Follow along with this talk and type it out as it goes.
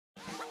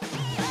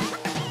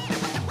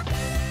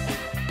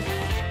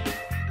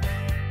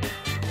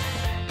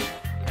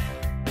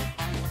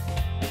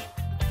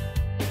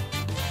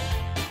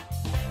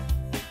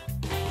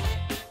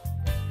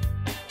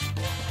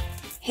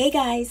Hey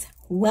guys,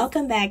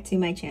 welcome back to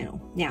my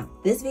channel. Now,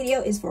 this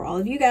video is for all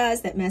of you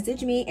guys that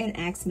message me and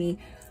ask me,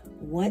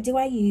 what do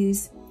I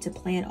use to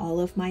plan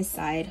all of my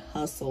side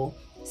hustle,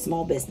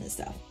 small business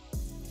stuff?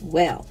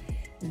 Well,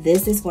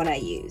 this is what I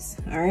use,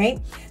 all right?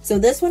 So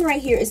this one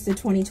right here is the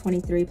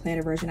 2023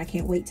 planner version. I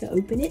can't wait to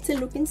open it to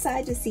look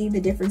inside to see the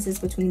differences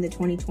between the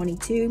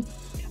 2022.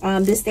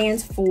 This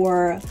stands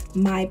for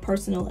My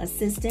Personal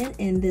Assistant,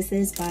 and this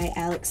is by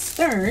Alex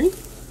Stern.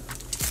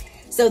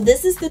 So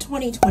this is the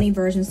 2020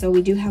 version, so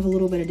we do have a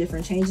little bit of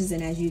different changes,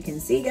 and as you can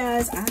see,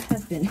 guys, I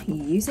have been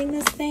using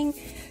this thing.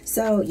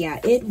 So yeah,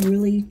 it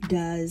really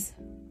does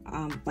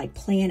like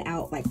plan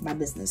out like my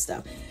business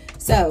stuff.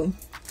 So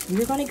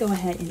we're going to go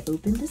ahead and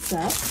open this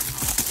up.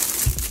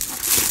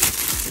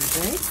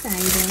 Super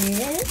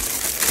excited.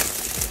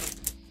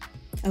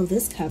 Oh,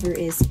 this cover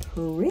is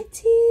pretty.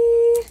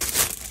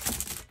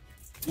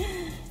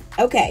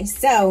 Okay,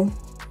 so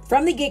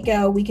from the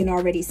get-go, we can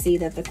already see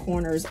that the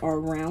corners are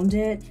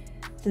rounded.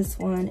 This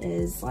one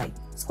is like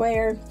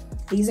square.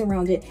 These are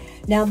rounded.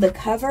 Now the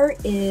cover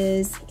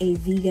is a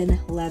vegan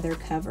leather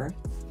cover.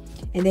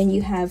 And then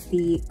you have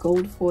the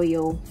gold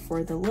foil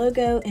for the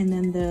logo, and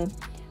then the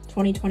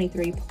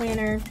 2023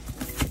 planner.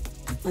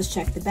 Let's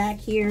check the back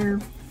here.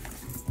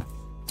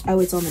 Oh,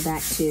 it's on the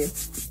back too.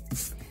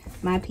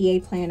 My PA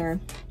planner,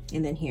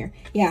 and then here.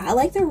 Yeah, I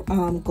like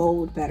the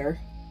gold better.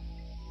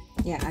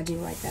 Yeah, I do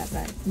like that,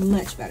 but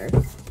much better.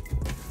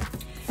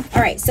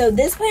 All right, so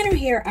this planner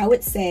here, I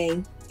would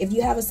say, if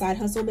you have a side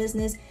hustle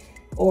business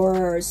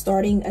or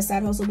starting a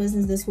side hustle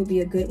business, this would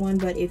be a good one.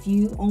 But if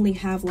you only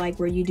have like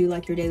where you do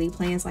like your daily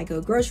plans, like go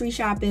grocery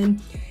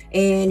shopping,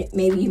 and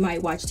maybe you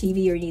might watch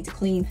TV or you need to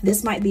clean,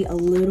 this might be a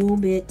little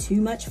bit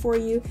too much for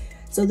you.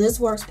 So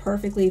this works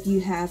perfectly if you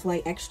have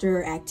like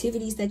extra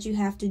activities that you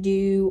have to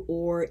do,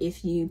 or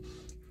if you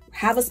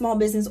have a small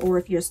business, or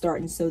if you're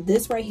starting. So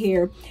this right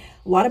here,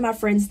 a lot of my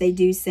friends, they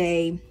do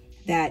say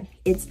that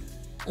it's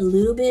a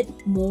little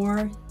bit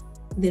more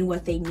than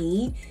what they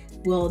need.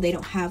 Well, they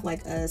don't have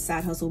like a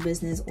side hustle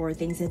business or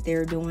things that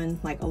they're doing,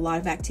 like a lot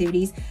of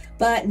activities.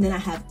 But then I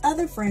have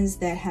other friends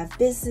that have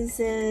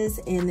businesses,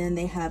 and then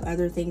they have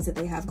other things that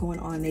they have going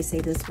on. They say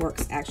this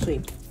works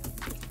actually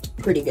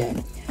pretty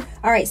good.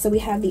 All right, so we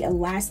have the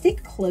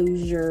elastic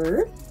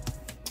closure,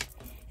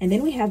 and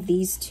then we have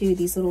these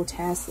little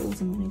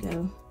tassels. I'm gonna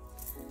go.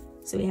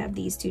 So we have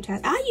these two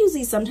tassels. I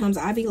usually sometimes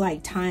I be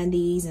like tying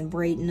these and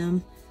braiding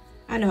them.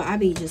 I know I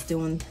be just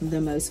doing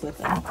the most with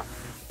them.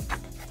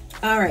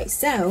 All right,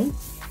 so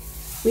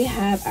we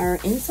have our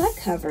inside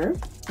cover,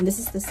 and this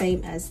is the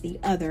same as the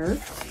other.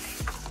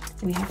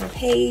 And we have our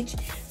page.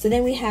 So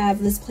then we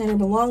have this planner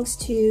belongs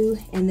to,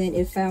 and then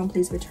if found,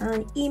 please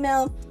return,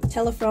 email,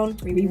 telephone,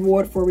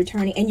 reward for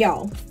returning. And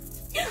y'all,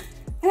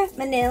 I got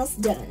my nails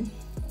done.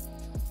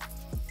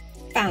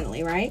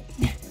 Finally, right?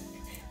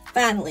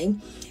 Finally.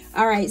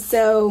 All right,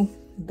 so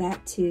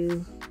back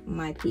to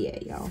my PA,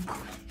 y'all.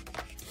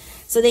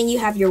 So then you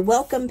have your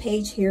welcome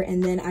page here,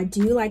 and then I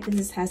do like that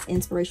this has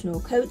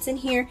inspirational quotes in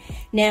here.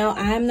 Now,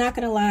 I'm not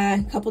gonna lie,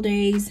 a couple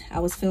days I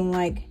was feeling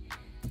like,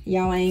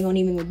 y'all, I ain't gonna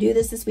even do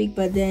this week,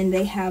 but then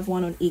they have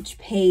one on each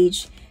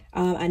page.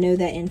 I know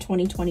that in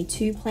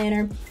 2022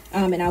 planner,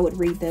 and I would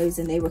read those,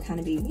 and they would kind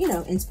of be, you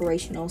know,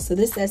 inspirational. So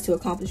this says, to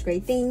accomplish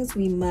great things,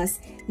 we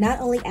must not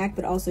only act,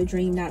 but also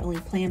dream, not only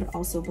plan, but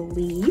also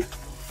believe.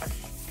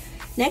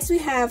 Next, we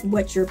have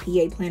what your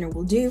PA planner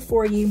will do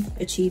for you.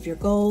 Achieve your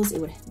goals.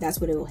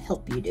 That's what it will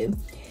help you do.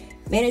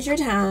 Manage your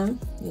time.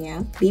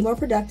 Yeah. Be more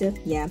productive.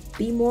 Yeah.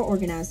 Be more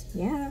organized.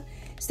 Yeah.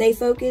 Stay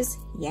focused.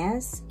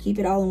 Yes. Keep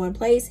it all in one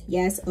place.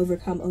 Yes.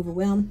 Overcome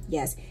overwhelm.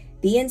 Yes.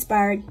 Be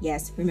inspired.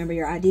 Yes. Remember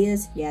your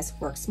ideas. Yes.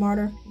 Work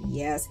smarter.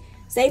 Yes.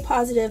 Stay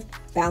positive.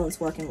 Balance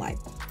work and life.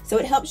 So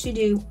it helps you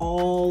do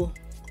all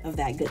of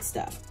that good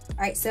stuff.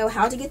 All right, so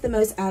how to get the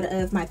most out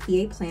of my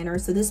PA planner.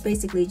 So this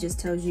basically just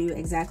tells you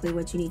exactly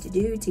what you need to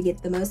do to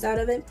get the most out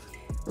of it.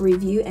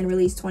 Review and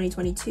release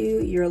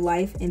 2022, your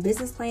life and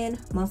business plan,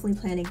 monthly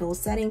planning goal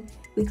setting,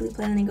 weekly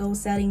planning goal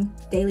setting,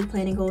 daily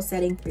planning goal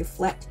setting,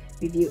 reflect,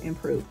 review,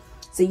 improve.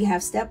 So you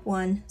have step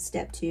 1,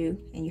 step 2,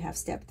 and you have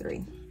step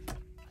 3.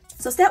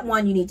 So step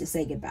 1, you need to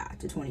say goodbye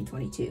to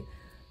 2022.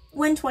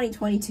 When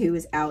 2022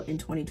 is out and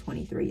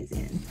 2023 is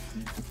in.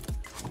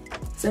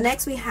 So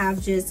next we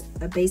have just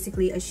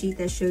basically a sheet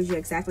that shows you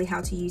exactly how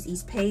to use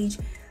each page.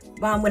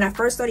 When I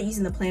first started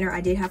using the planner,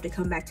 I did have to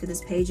come back to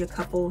this page a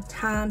couple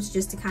times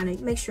just to kind of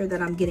make sure that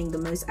I'm getting the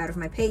most out of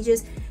my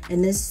pages.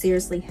 And this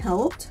seriously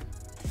helped.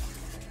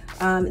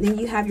 Then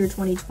you have your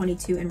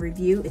 2022 in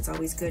review. It's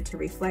always good to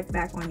reflect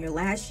back on your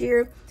last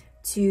year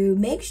to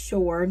make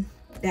sure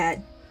that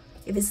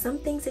if it's some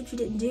things that you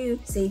didn't do,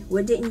 say,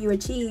 what didn't you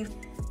achieve?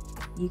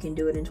 You can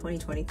do it in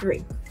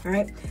 2023. All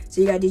right,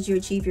 so you got, did you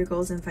achieve your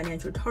goals and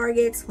financial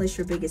targets? List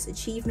your biggest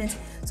achievements.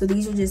 So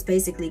these are just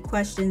basically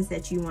questions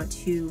that you want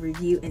to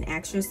review and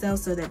ask yourself,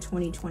 so that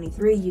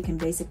 2023 you can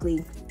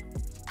basically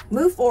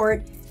move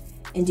forward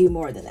and do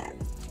more than that.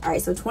 All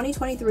right, so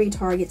 2023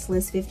 targets,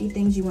 list 50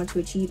 things you want to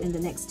achieve in the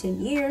next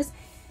 10 years.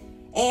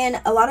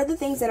 And a lot of the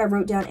things that I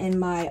wrote down in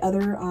my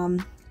other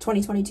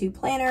 2022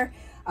 planner,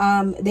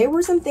 There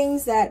were some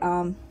things that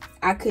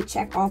I could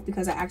check off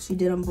because I actually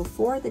did them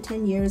before the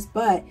 10 years,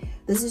 but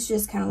this is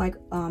just kind of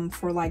like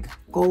for like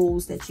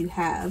goals that you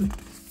have,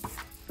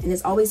 and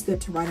it's always good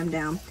to write them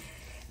down.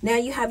 Now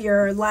you have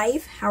your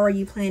life. How are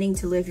you planning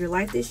to live your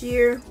life this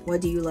year?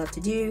 What do you love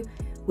to do?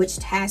 Which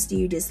tasks do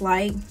you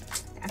dislike?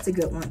 That's a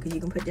good one because you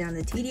can put down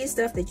the tedious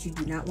stuff that you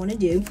do not want to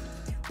do.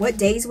 What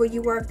days will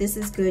you work? This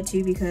is good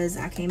too because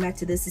I came back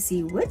to this to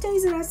see what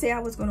days did I say I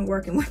was going to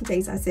work and what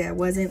days I said I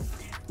wasn't.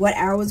 What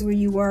hours will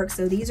you work?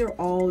 So these are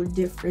all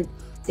different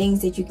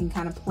things that you can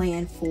kind of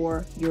plan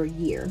for your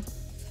year.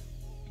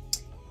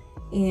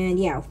 And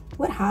yeah,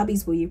 what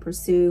hobbies will you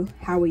pursue?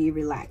 How will you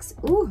relax?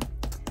 Ooh,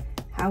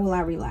 how will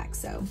I relax?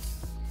 So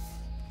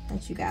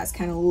let you guys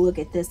kind of look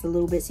at this a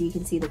little bit so you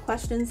can see the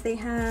questions they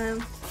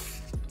have.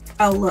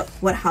 Oh, look,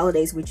 what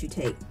holidays would you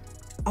take?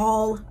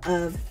 All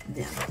of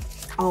them.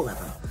 All of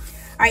them.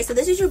 All right, so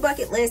this is your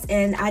bucket list,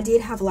 and I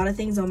did have a lot of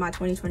things on my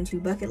 2022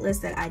 bucket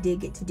list that I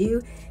did get to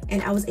do,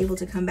 and I was able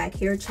to come back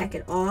here, check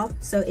it off.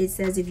 So it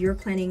says if you're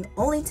planning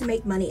only to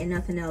make money and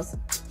nothing else,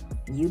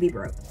 you be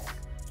broke.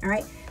 All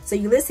right, so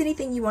you list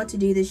anything you want to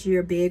do this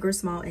year, big or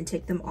small, and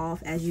tick them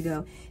off as you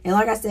go. And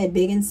like I said,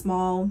 big and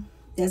small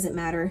doesn't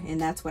matter, and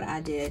that's what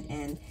I did,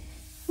 and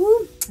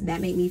whew, that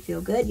made me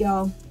feel good,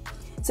 y'all.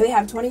 So we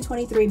have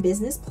 2023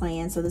 business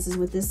plan. So this is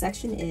what this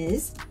section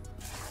is.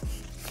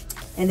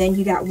 And then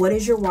you got what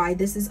is your why.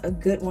 This is a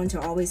good one to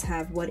always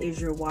have. What is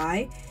your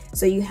why?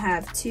 So you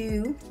have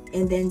to,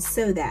 and then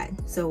so that.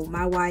 So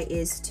my why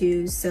is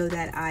to, so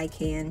that I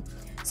can.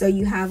 So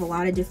you have a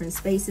lot of different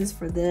spaces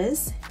for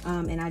this.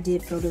 And I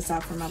did fill this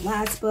out for my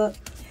last book.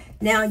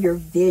 Now your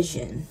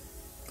vision.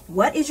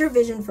 What is your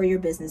vision for your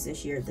business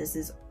this year? This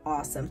is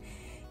awesome.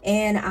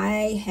 And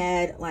I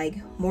had like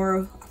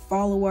more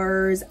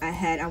followers.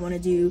 I want to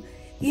do,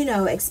 you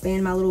know,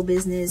 expand my little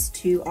business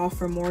to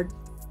offer more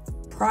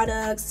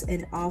products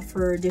and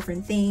offer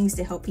different things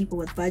to help people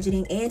with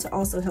budgeting and to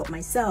also help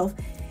myself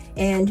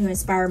and to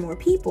inspire more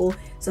people.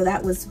 So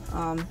that was,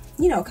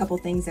 you know, a couple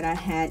things that I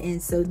had.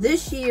 And so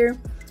this year,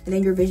 and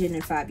then your vision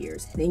in 5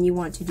 years. Then you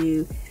want to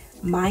do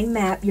mind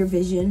map your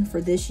vision for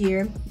this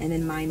year and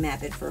then mind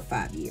map it for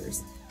 5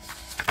 years.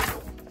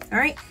 All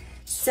right.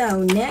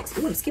 So next,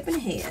 ooh, I'm skipping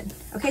ahead.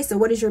 Okay, so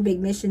what is your big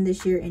mission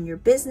this year in your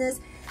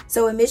business?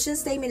 So a mission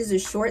statement is a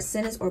short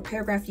sentence or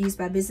paragraph used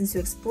by business to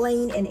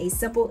explain in a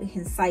simple and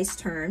concise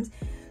terms.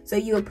 So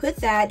you would put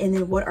that, and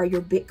then what are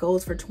your big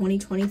goals for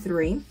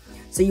 2023?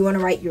 So you want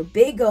to write your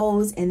big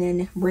goals and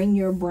then bring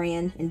your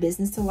brand and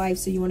business to life.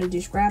 So you want to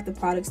describe the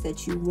products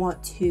that you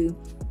want to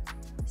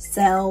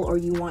sell or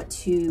you want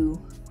to,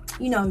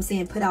 you know what I'm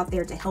saying, put out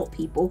there to help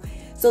people.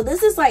 So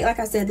this is like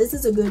I said, this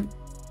is a good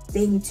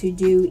thing to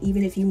do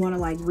even if you want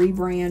to like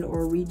rebrand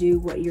or redo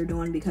what you're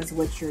doing because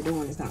what you're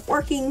doing is not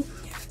working.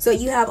 So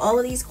you have all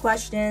of these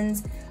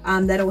questions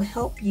that'll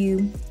help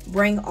you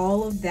bring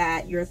all of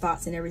that, your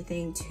thoughts and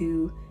everything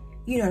to,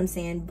 you know what I'm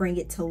saying, bring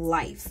it to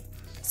life.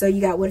 So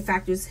you got what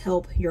factors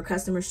help your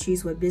customers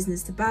choose what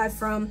business to buy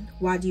from,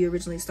 why do you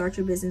originally start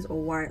your business,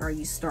 or why are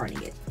you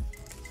starting it?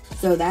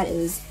 So that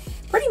is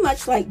pretty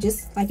much like,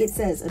 just like it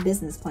says, a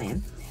business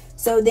plan.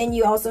 So then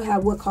you also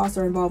have what costs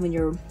are involved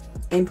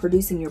in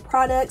producing your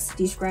products,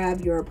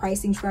 describe your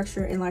pricing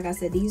structure. And like I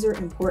said, these are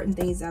important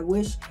things. I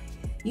wish,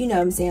 you know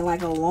what I'm saying,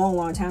 like a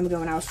long time ago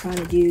when I was trying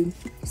to do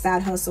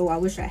side hustle, I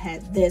wish I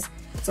had this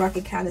so I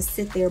could kind of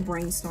sit there,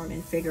 brainstorm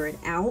and figure it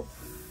out.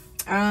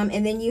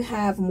 And then you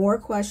have more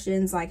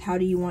questions like, how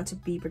do you want to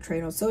be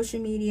portrayed on social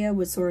media?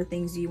 What sort of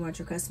things do you want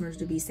your customers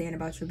to be saying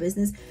about your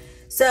business?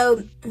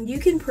 So you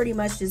can pretty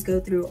much just go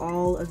through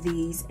all of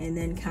these and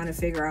then kind of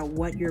figure out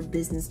what your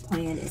business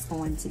plan is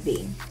going to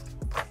be.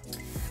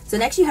 So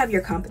next you have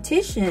your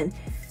competition.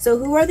 So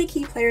who are the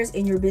key players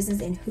in your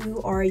business and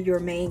who are your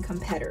main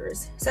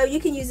competitors? So you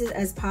can use it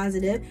as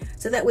positive.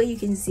 So that way you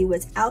can see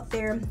what's out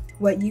there,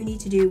 what you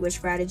need to do, what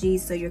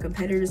strategies. So your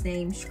competitor's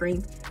name,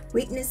 strength,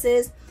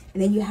 weaknesses.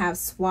 And then you have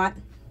SWOT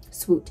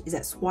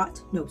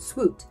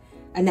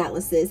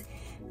analysis.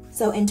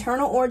 So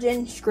internal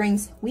origin,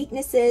 strengths,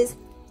 weaknesses,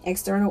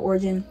 external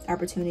origin,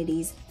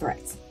 opportunities,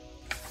 threats.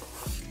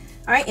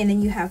 All right, and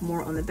then you have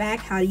more on the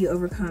back. How do you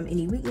overcome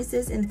any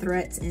weaknesses and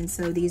threats? And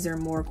so these are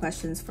more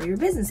questions for your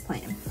business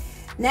plan.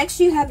 Next,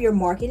 you have your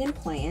marketing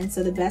plan.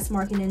 So the best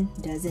marketing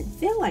doesn't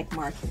feel like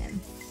marketing.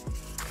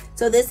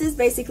 So this is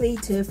basically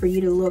for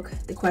you to look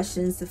the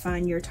questions to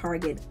find your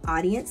target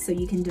audience so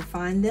you can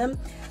define them.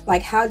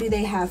 Like, how do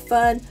they have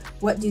fun?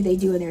 What do they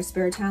do in their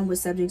spare time? What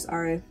subjects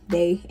are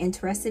they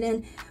interested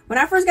in? When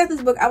I first got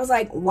this book, I was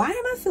like, why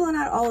am I filling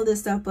out all of this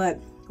stuff? But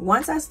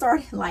once I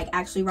started like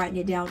actually writing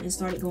it down and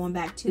started going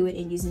back to it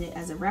and using it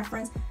as a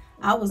reference,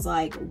 I was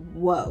like,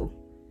 whoa,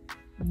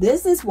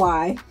 this is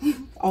why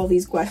all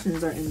these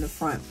questions are in the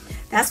front.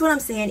 That's what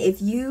I'm saying.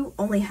 If you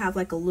only have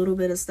like a little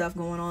bit of stuff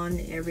going on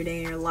every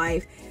day in your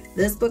life,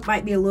 this book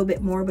might be a little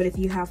bit more. But if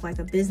you have like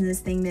a business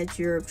thing that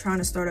you're trying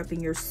to start up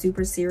and you're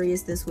super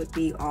serious, this would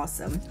be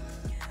awesome.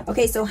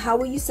 Okay, so how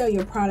will you sell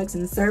your products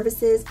and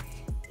services?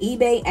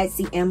 eBay,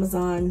 Etsy,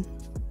 Amazon,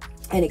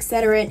 and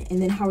etc.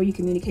 And then how will you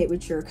communicate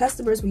with your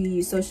customers? Will you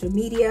use social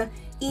media,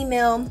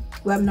 email,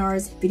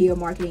 webinars, video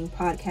marketing,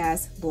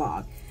 podcast,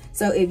 blog?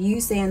 So if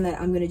you saying that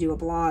I'm going to do a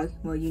blog,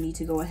 well, you need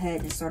to go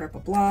ahead and start up a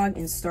blog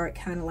and start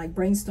kind of like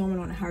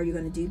brainstorming on how you're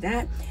going to do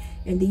that.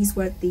 And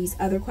what these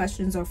other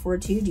questions are for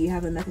too. Do you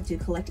have a method to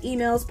collect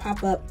emails,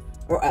 pop up,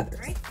 or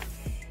others?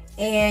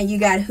 And you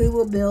got who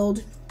will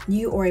build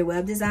you or a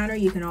web designer.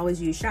 You can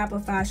always use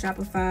Shopify.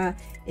 Shopify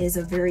is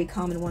a very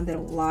common one that a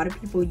lot of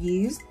people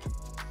use,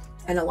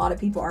 and a lot of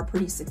people are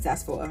pretty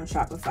successful on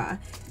Shopify.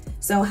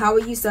 So how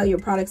will you sell your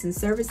products and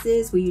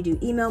services? Will you do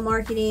email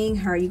marketing?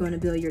 How are you going to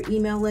build your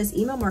email list?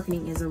 Email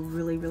marketing is a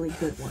really, really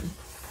good one.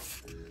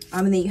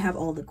 And then you have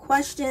all the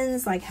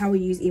questions, like how we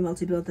use email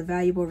to build the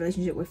valuable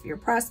relationship with your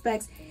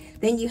prospects.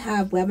 Then you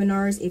have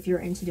webinars, if you're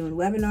into doing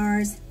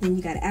webinars. Then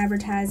you got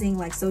advertising,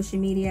 like social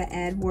media,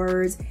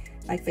 AdWords,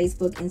 like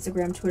Facebook,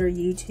 Instagram, Twitter,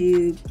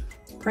 YouTube,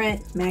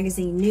 print,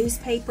 magazine,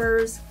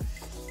 newspapers.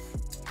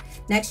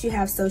 Next, you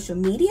have social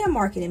media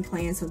marketing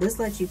plan. So this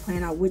lets you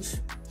plan out which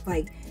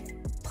like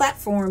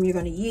platform you're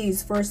going to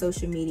use for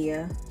social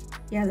media.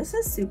 Yeah, this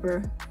is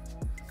super.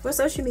 What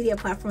social media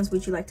platforms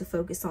would you like to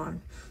focus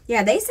on?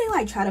 Yeah, they say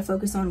like try to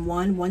focus on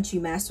one. Once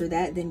you master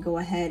that, then go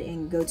ahead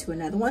and go to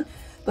another one.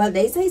 But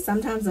they say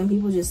sometimes some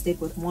people just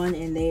stick with one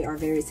and they are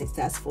very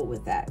successful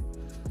with that.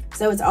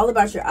 So it's all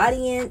about your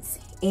audience,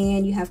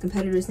 and you have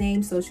competitors'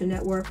 names, social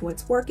network,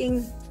 what's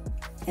working.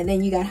 And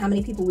then you got how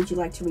many people would you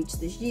like to reach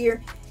this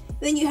year?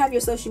 Then you have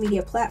your social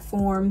media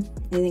platform,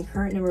 and then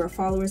current number of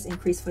followers,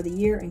 increase for the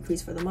year,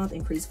 increase for the month,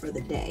 increase for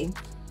the day.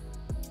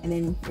 And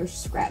then your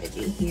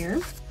strategy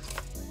here.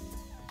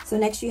 So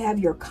next you have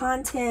your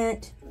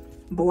content,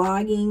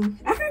 blogging.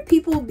 I heard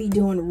people be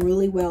doing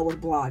really well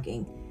with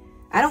blogging.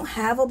 I don't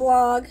have a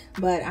blog,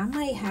 but I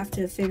might have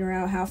to figure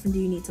out how often do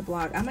you need to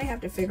blog. I might have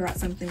to figure out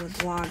something with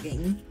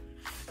blogging.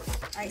 All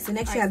right, so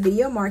next you have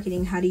video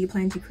marketing. How do you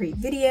plan to create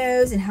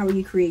videos, and how will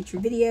you create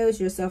your videos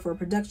yourself or a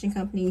production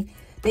company?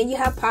 Then you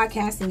have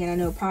podcasting, and I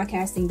know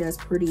podcasting does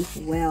pretty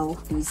well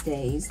these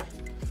days.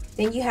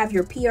 Then you have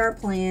your PR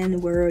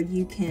plan, where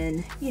you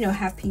can,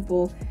 have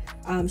people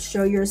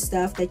show your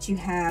stuff that you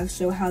have,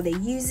 show how they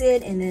use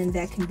it, and then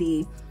that can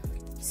be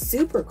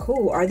super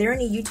cool. Are there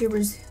any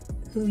YouTubers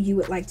who you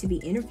would like to be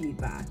interviewed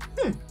by?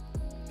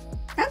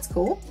 That's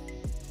cool.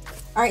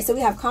 All right, so we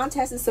have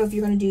contests. So if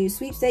you're going to do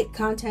sweepstake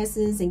contests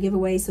and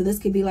giveaways, so this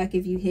could be like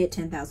if you hit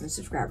 10,000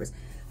 subscribers,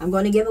 I'm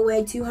going to give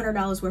away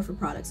 $200 worth of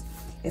products.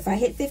 If I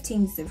hit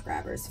 15,000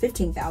 subscribers,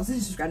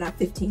 not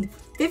 15,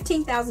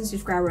 15,000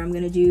 subscribers, I'm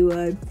going to do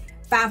a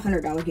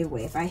 $500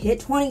 giveaway. If I hit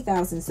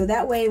 20,000, so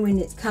that way when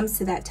it comes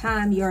to that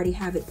time, you already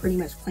have it pretty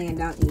much planned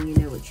out and you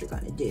know what you're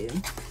going to do.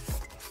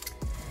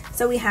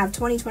 So we have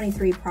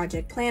 2023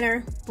 project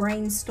planner,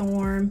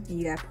 brainstorm, and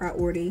you got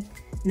priority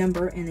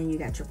number, and then you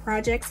got your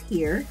projects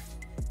here.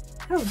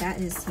 Oh,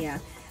 that is, yeah,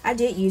 I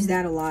did use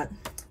that a lot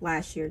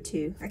last year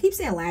too. I keep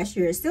saying last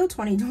year, it's still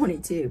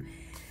 2022.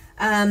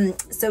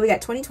 So we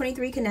got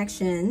 2023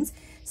 connections.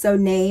 So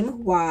name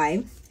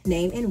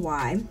and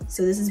why.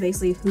 So this is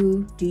basically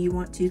who do you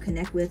want to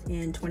connect with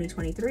in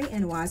 2023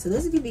 and why. So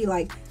this could be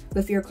like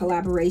with your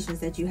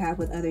collaborations that you have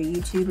with other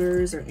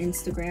YouTubers or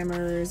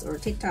Instagrammers or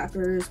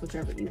TikTokers,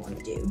 whichever you want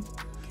to do.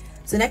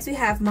 So next we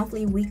have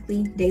monthly,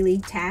 weekly, daily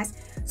tasks.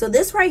 So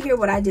this right here,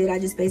 what I did, I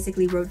just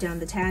basically wrote down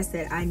the tasks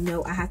that I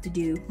know I have to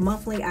do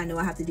monthly. I know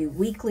I have to do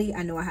weekly.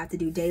 I know I have to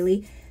do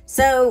daily.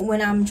 So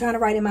when I'm trying to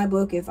write in my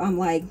book, if I'm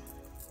like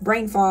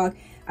brain fog,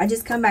 I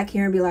just come back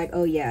here and be like,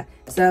 oh yeah,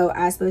 so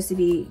I'm supposed to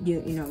be,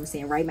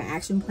 write my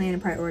action plan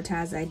and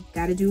prioritize. I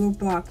got to do a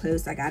blog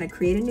post. I got to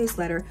create a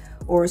newsletter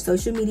or a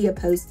social media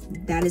post.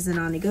 That is a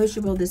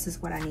non-negotiable. This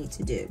is what I need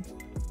to do.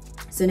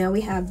 So now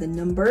we have the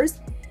numbers,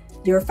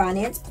 your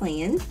finance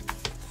plan.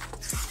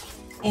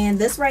 And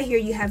this right here,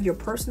 you have your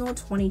personal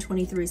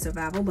 2023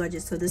 survival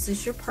budget. So this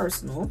is your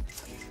personal.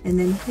 And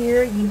then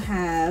here you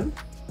have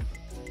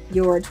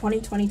your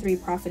 2023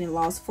 profit and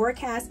loss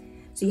forecast.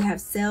 So you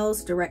have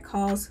sales, direct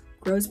costs,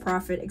 gross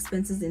profit,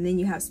 expenses, and then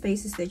you have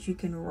spaces that you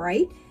can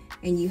write,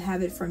 and you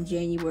have it from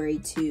January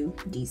to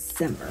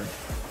December.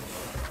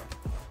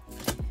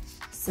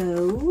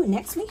 So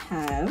next we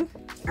have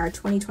our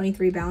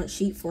 2023 balance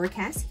sheet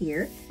forecast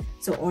here.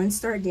 So on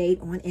start date,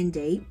 on end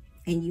date,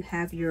 and you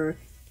have your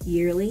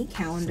yearly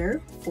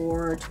calendar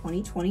for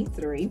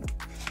 2023.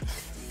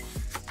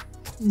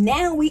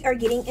 Now we are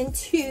getting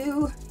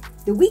into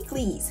the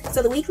weeklies.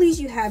 So the weeklies,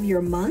 you have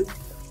your month,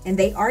 and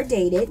they are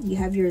dated. You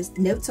have your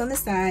notes on the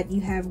side.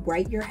 You have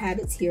write your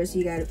habits here. So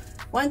you got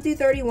 1 through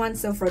 31.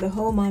 So for the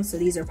whole month, so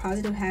these are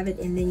positive habits.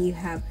 And then you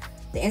have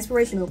the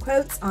inspirational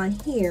quotes on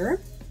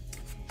here.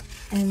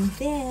 And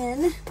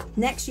then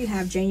next you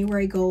have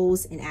January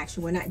goals in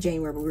action. Well, not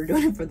January, but we're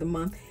doing it for the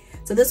month.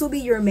 So this will be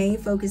your main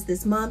focus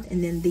this month.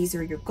 And then these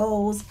are your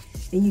goals.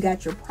 Then you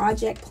got your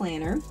project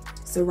planner.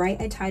 So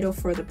write a title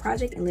for the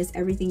project and list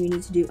everything you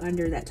need to do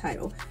under that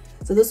title.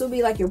 So this will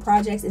be like your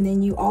projects, and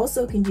then you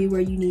also can do where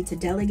you need to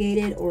delegate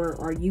it, or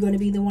are you going to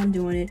be the one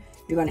doing it?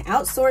 You're going to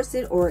outsource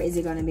it, or is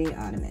it going to be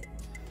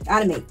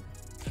automate?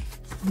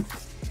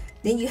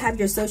 Then you have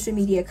your social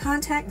media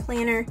contact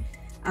planner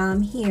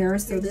here.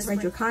 So this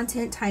write your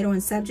content, title,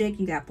 and subject.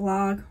 You got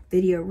blog,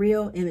 video,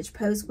 reel, image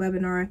post,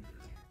 webinar,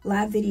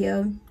 live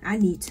video. I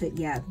need to,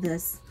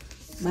 this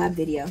live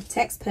video,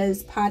 text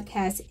post,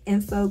 podcast,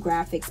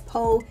 infographics,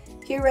 poll,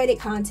 curated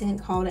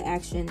content, call to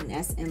action,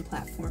 and SM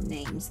platform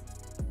names.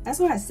 That's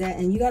what I said.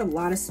 And you got a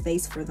lot of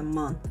space for the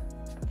month.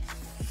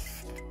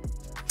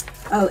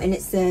 Oh, and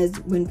it says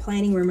when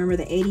planning, remember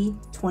the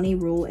 80-20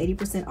 rule.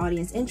 80%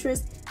 audience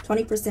interest,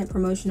 20%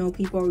 promotional.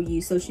 People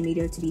use social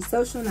media to be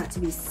social, not to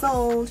be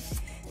sold.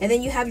 And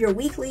then you have your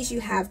weeklies.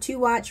 You have to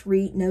watch,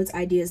 read, notes,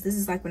 ideas. This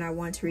is like when I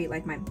want to read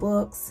like my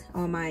books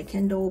on my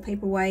Kindle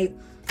Paperwhite.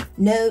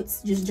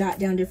 Notes, just jot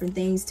down different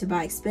things. To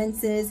buy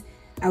expenses,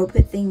 I would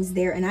put things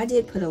there. And I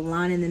did put a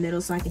line in the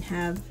middle so I can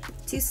have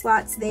 2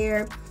 slots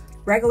there.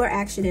 Regular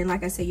action, and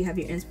like I said, you have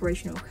your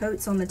inspirational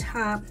quotes on the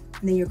top.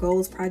 And then your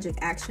goals, project,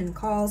 action,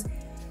 calls.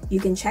 You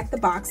can check the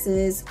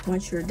boxes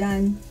once you're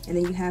done. And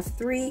then you have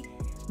 3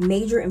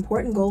 major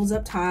important goals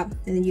up top.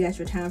 And then you got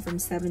your time from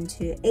 7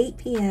 to 8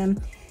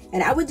 p.m.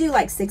 And I would do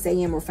like 6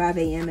 a.m. or 5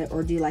 a.m.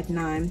 or do like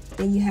 9.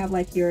 Then you have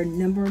like your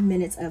number of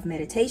minutes of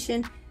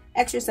meditation,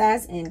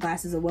 exercise, and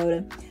glasses of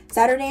water.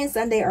 Saturday and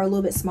Sunday are a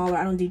little bit smaller.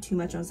 I don't do too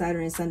much on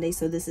Saturday and Sunday,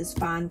 so this is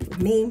fine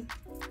with me.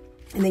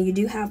 And then you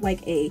do have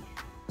like a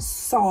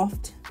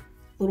soft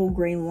little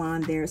gray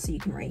line there, so you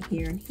can write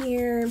here and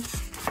here.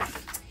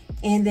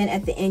 And then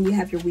at the end you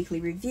have your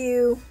weekly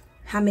review.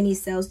 How many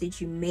sales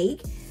did you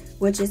make,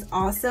 which is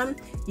awesome.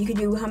 You can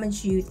do how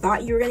much you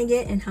thought you were going to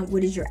get and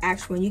what is your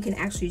actual, and you can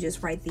actually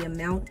just write the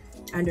amount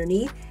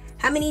underneath.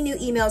 How many new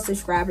email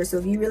subscribers, so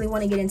if you really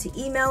want to get into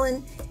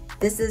emailing,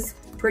 this is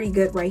pretty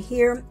good right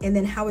here. And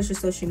then how is your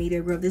social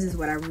media growth? This is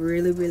what I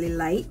really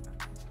like.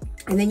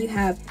 And then you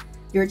have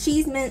your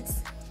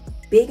achievements,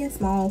 big and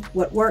small,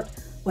 what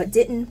worked, what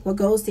didn't, what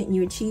goals didn't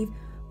you achieve,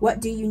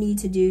 what do you need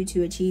to do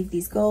to achieve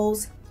these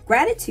goals.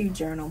 Gratitude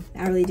journal,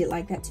 I really did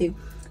like that too.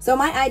 So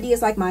my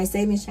ideas, like my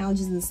savings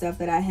challenges and stuff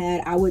that I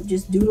had, I would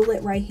just doodle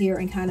it right here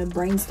and kind of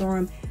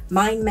brainstorm,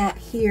 mind map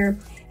here.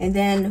 And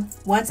then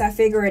once I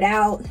figure it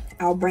out,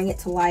 I'll bring it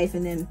to life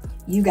and then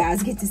you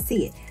guys get to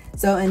see it.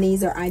 So, and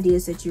these are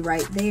ideas that you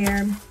write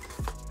there.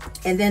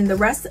 And then the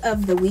rest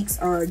of the weeks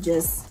are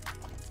just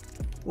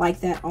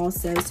like that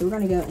also. So we're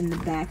going to go in the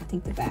back. I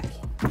think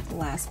the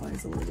last one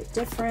is a little bit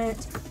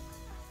different.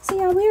 So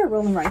yeah, we are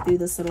rolling right through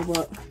this little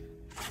book.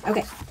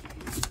 Okay.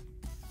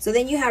 So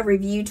then you have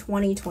review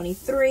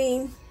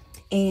 2023,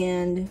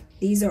 and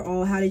these are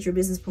all how did your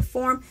business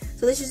perform.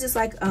 So this is just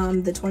like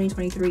the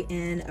 2023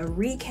 and a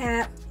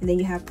recap. And then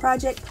you have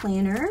project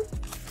planner.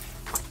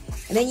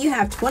 And then you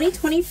have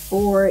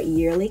 2024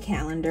 yearly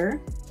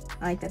calendar.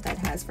 I like that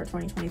has for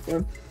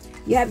 2024.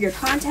 You have your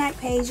contact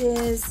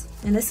pages,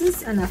 and this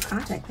is enough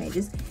contact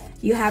pages.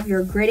 You have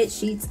your gridded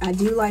sheets. I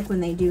do like when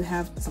they do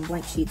have some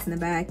blank sheets in the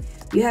back.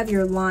 You have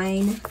your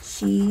line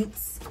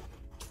sheets.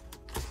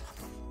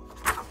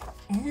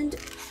 And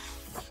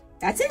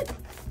that's it.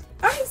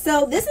 All right,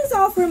 so this is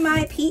all for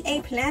my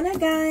PA planner,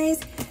 guys.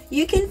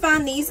 You can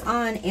find these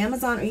on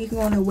Amazon, or you can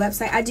go on the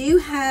website. I do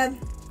have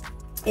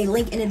a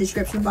link in the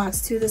description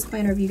box to this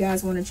planner if you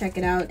guys want to check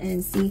it out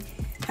and see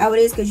how it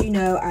is, because you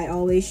know I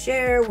always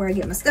share where I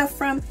get my stuff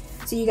from,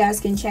 so you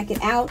guys can check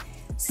it out.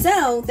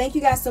 So thank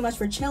you guys so much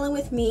for chilling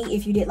with me.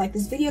 If you did like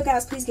this video,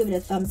 guys, please give it a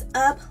thumbs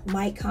up,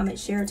 like, comment,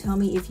 share. Tell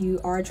me if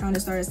you are trying to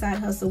start a side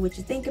hustle, what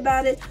you think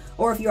about it,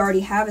 or if you already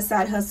have a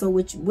side hustle,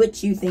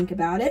 what you think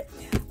about it.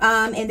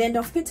 And then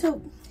don't forget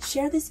to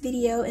share this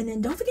video, and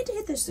then don't forget to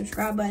hit the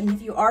subscribe button.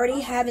 If you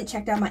already haven't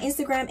checked out my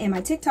Instagram and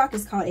my TikTok,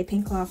 it's called A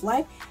Pink Cloth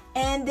Life.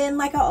 And then,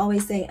 like I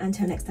always say,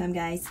 until next time,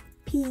 guys,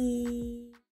 peace.